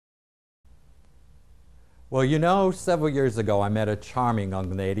Well, you know, several years ago I met a charming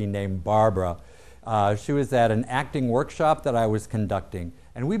young lady named Barbara. She was at an acting workshop that I was conducting,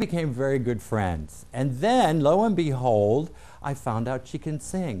 and we became very good friends. And then, lo and behold, I found out she can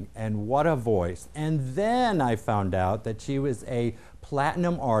sing, and what a voice. And then I found out that she was a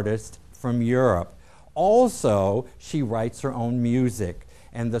platinum artist from Europe. Also, she writes her own music.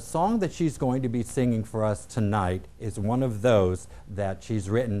 And the song that she's going to be singing for us tonight is one of those that she's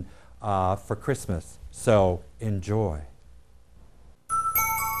written for Christmas. So enjoy.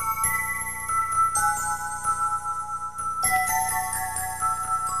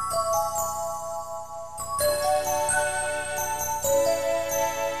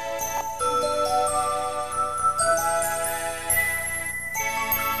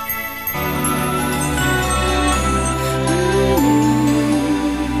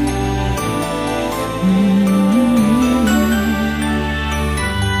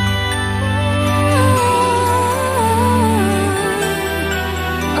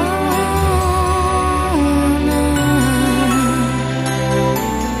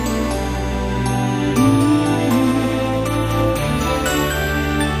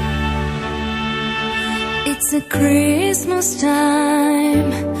 It's a Christmas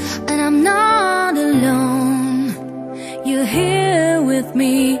time, and I'm not alone. You're here with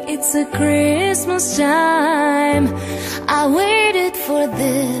me. It's a Christmas time. I waited for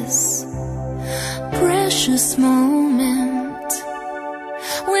this precious moment.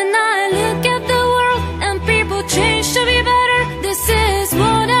 When I look at the world and people change to be better, this is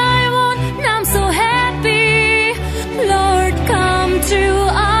what I want, and I'm so happy. Lord, come to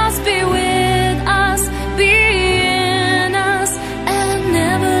us, be with us, be in us, and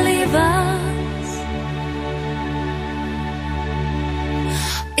never leave us.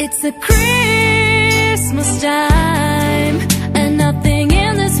 It's a Christmas time, and nothing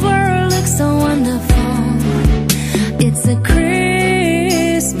in this world looks so wonderful. It's a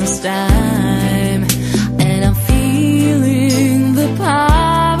Christmas time, and I'm feeling the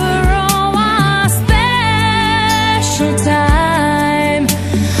power of a special time,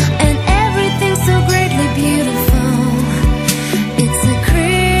 and everything's so greatly beautiful. It's a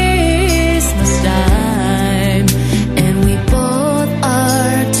Christmas time, and we both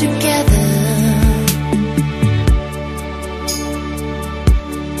are together.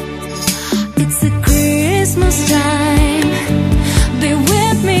 It's a Christmas time. Be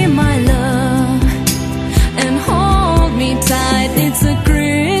with me, my love, and hold me tight. It's a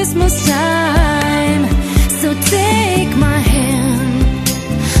Christmas time. So take my hand,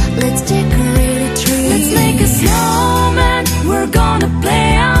 let's decorate a tree. Let's make a snowman, we're gonna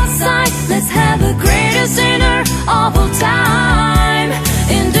play outside. Let's have the greatest dinner of all time.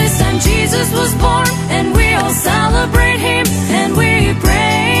 In this time Jesus was born, and we